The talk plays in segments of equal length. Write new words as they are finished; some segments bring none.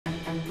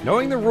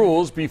Knowing the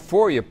rules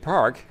before you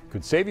park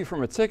could save you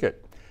from a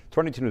ticket.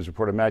 22 News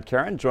reporter Matt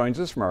Caron joins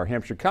us from our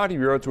Hampshire County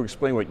Bureau to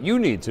explain what you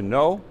need to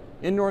know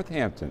in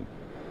Northampton.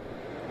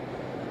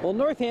 Well,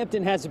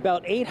 Northampton has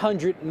about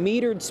 800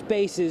 metered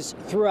spaces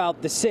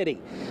throughout the city.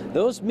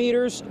 Those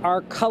meters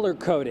are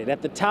color-coded.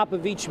 At the top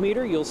of each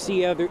meter, you'll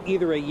see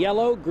either a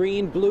yellow,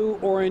 green, blue,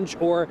 orange,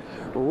 or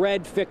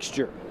red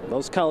fixture.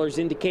 Those colors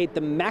indicate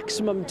the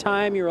maximum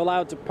time you're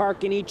allowed to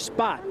park in each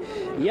spot.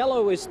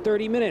 Yellow is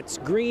 30 minutes,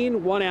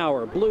 green 1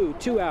 hour, blue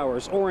 2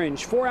 hours,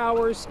 orange 4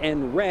 hours,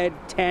 and red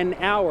 10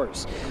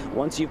 hours.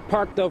 Once you've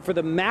parked, though, for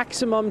the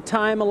maximum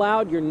time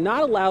allowed, you're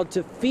not allowed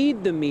to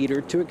feed the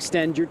meter to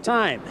extend your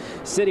time.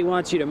 The city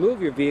wants you to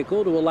move your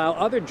vehicle to allow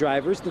other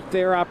drivers the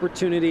fair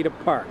opportunity to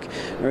park.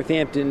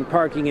 Northampton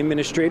Parking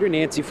Administrator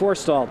Nancy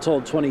Forstall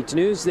told 22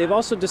 News they've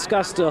also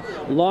discussed a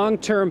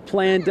long-term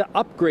plan to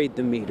upgrade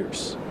the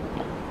meters.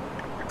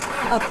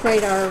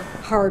 Upgrade our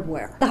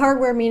hardware. The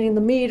hardware meaning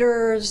the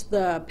meters,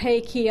 the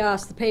pay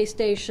kiosks, the pay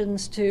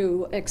stations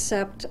to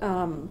accept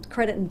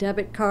credit and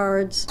debit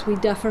cards. We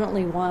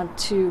definitely want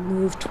to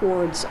move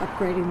towards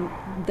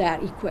upgrading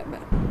that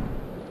equipment.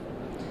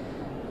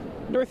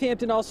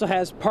 Northampton also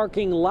has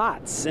parking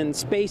lots and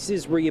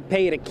spaces where you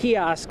pay at a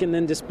kiosk and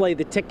then display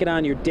the ticket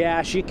on your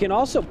dash. You can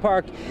also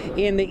park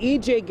in the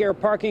E.J. Gare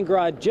parking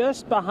garage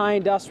just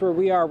behind us where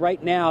we are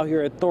right now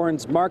here at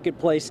Thorns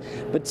Marketplace,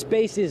 but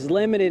space is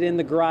limited in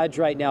the garage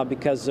right now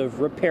because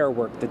of repair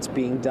work that's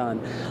being done.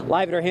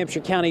 Live at our Hampshire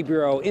County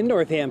Bureau in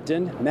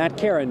Northampton, Matt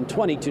Caron,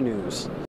 22 News.